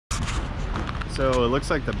So it looks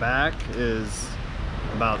like the back is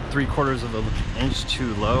about 3/4 of an inch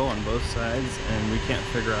too low on both sides, and we can't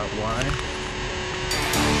figure out why.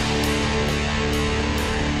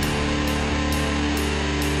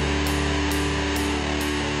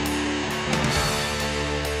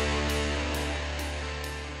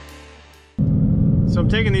 So I'm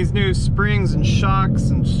taking these new springs and shocks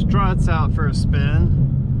and struts out for a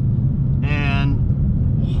spin, and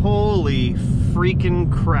holy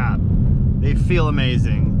freaking crap, they feel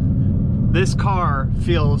amazing. This car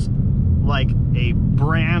feels like a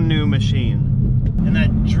brand new machine. And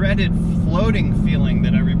that dreaded floating feeling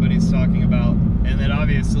that everybody's talking about, and that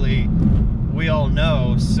obviously we all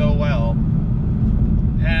know so well,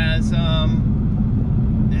 has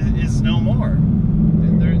is no more.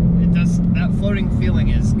 That floating feeling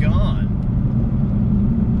is gone.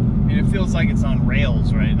 I mean, it feels like it's on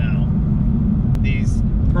rails right now. These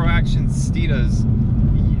Pro Action Steedas,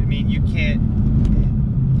 I mean, you can't,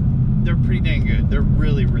 they're pretty dang good. They're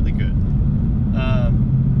really, really good.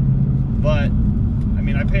 But, I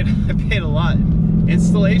mean, I paid a lot.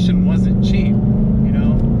 Installation wasn't cheap, you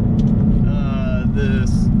know. The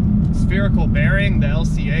spherical bearing, the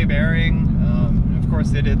LCA bearing, and of course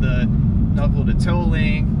they did the knuckle to toe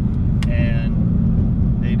link, and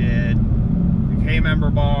they did the Camber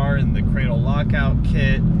bar and the cradle lockout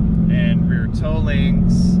kit and rear toe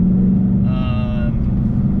links,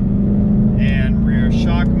 and rear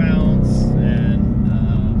shock mounts, and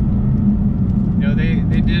you know, they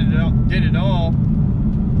did it all.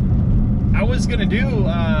 I was gonna do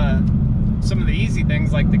some of the easy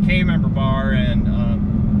things like the Camber bar and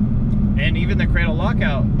even the cradle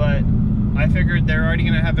lockout, but I figured they're already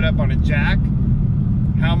gonna have it up on a jack.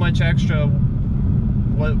 How much extra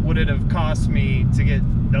would it have cost me to get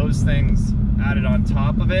those things added on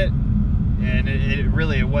top of it? And it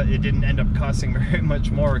didn't end up costing very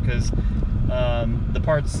much more, because the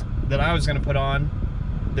parts that I was going to put on,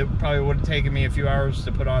 that probably would have taken me a few hours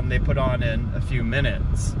to put on, they put on in a few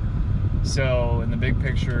minutes. So in the big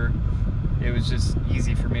picture, it was just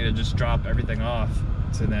easy for me to just drop everything off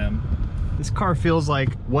to them. This car feels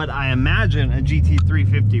like what I imagine a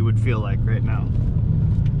GT350 would feel like right now.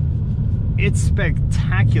 It's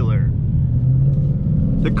spectacular.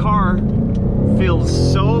 The car feels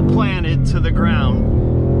so planted to the ground.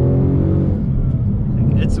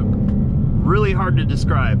 It's really hard to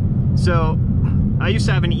describe. So I used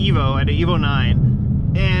to have an Evo, at an Evo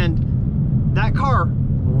 9, and that car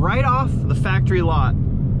right off the factory lot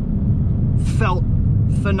felt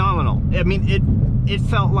phenomenal. I mean, it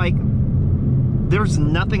felt like there's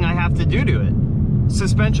nothing I have to do to it.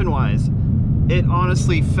 Suspension wise, it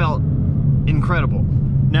honestly felt incredible.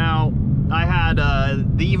 Now, I had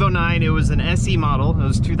the Evo 9, it was an SE model, it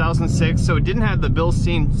was 2006, so it didn't have the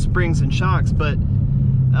Bilstein springs and shocks, but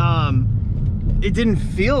it didn't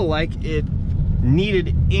feel like it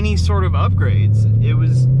needed any sort of upgrades. It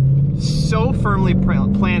was so firmly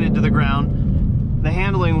planted to the ground. The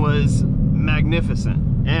handling was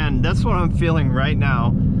magnificent, and that's what I'm feeling right now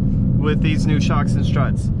with these new shocks and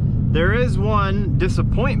struts. There is one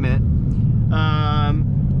disappointment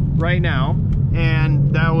right now,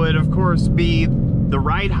 and that would of course be the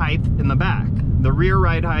ride height in the back. The rear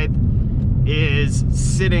ride height is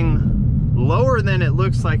sitting lower than it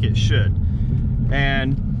looks like it should.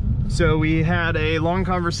 And so we had a long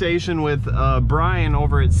conversation with Brian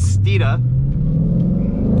over at Steeda,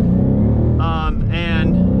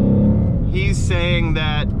 and he's saying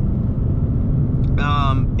that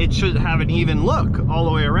it should have an even look all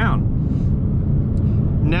the way around.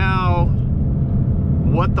 Now,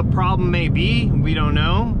 what the problem may be, we don't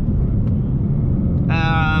know.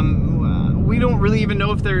 We don't really even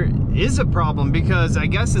know if there is a problem, because I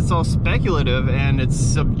guess it's all speculative and it's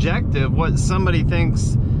subjective. What somebody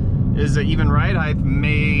thinks is an even ride height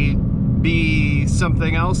may be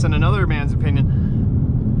something else in another man's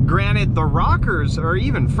opinion. Granted, the rockers are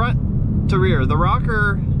even front to rear. The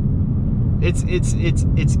rocker, it's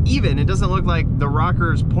even. It doesn't look like the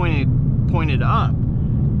rocker's pointed up.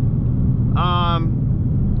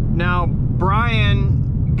 Now,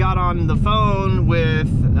 Brian got on the phone with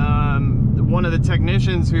one of the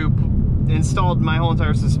technicians who installed my whole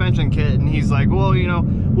entire suspension kit, and he's like, well, you know,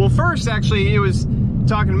 well, first, actually, he was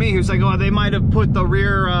talking to me. He was like, oh, they might have put the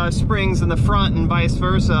rear springs in the front and vice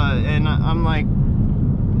versa. And I'm like,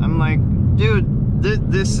 dude,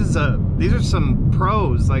 these are some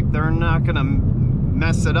pros. Like, they're not gonna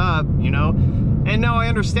mess it up, you know? And now I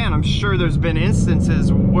understand, I'm sure there's been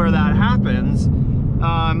instances where that happens.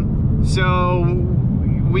 So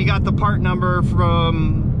we got the part number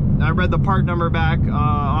from, I read the part number back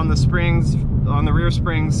on the springs on the rear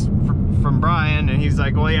springs from Brian, and he's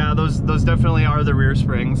like, well, yeah, those definitely are the rear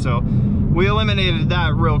springs. So we eliminated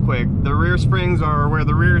that real quick. The rear springs are where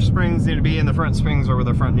the rear springs need to be, and the front springs are where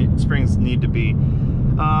the front springs need to be.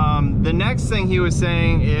 The next thing he was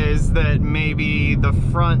saying is that maybe the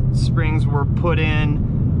front springs were put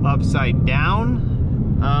in upside down.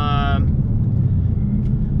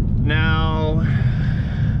 Now,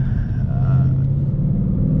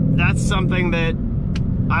 that's something that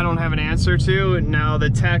I don't have an answer to. Now the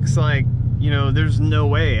tech's like, you know, there's no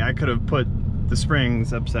way I could have put the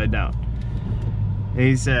springs upside down.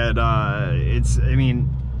 He said, I mean,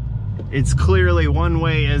 it's clearly one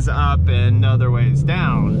way is up and the other way is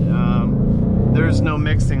down. There's no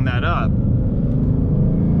mixing that up.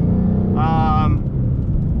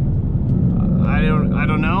 I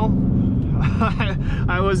don't know.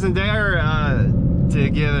 I wasn't there to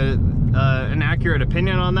give an accurate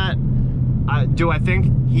opinion on that. Do I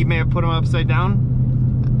think he may have put them upside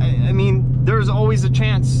down? I mean, there's always a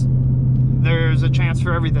chance. There's a chance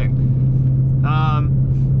for everything.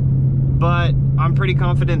 But I'm pretty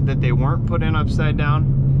confident that they weren't put in upside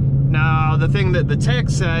down. Now, the thing that the tech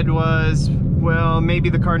said was, well, maybe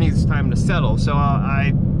the car needs time to settle. So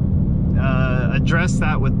I addressed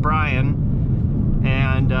that with Brian,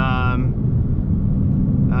 and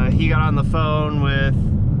he got on the phone with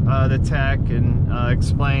the tech and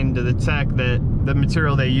explained to the tech that the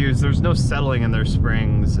material they use, there's no settling in their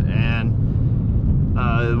springs, and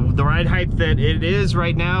the ride height that it is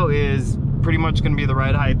right now is pretty much going to be the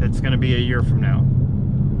ride height that's going to be a year from now.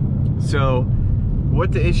 So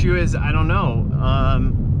what the issue is, I don't know.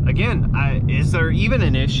 Again, is there even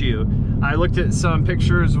an issue? I looked at some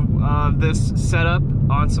pictures of this setup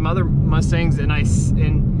on some other Mustangs, and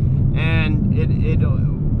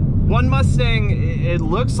one Mustang, it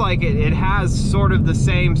looks like it has sort of the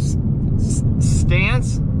same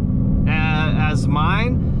stance as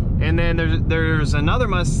mine, and then there's another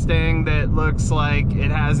Mustang that looks like it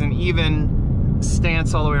has an even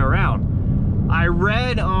stance all the way around. I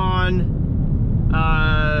read on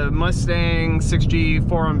Mustang 6G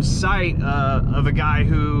forum site of a guy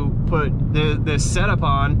who put this setup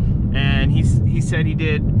on, and he said he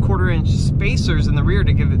did 1/4 inch spacers in the rear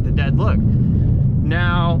to give it the dead look.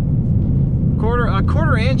 Now, a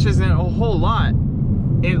quarter inch isn't a whole lot.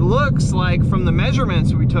 It looks like from the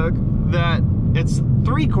measurements we took that it's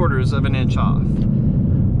 3/4 of an inch off.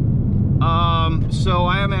 So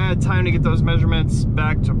I haven't had time to get those measurements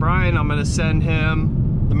back to Brian. I'm gonna send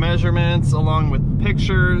him the measurements along with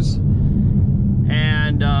pictures,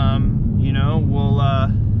 and you know,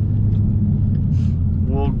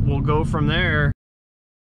 we'll go from there.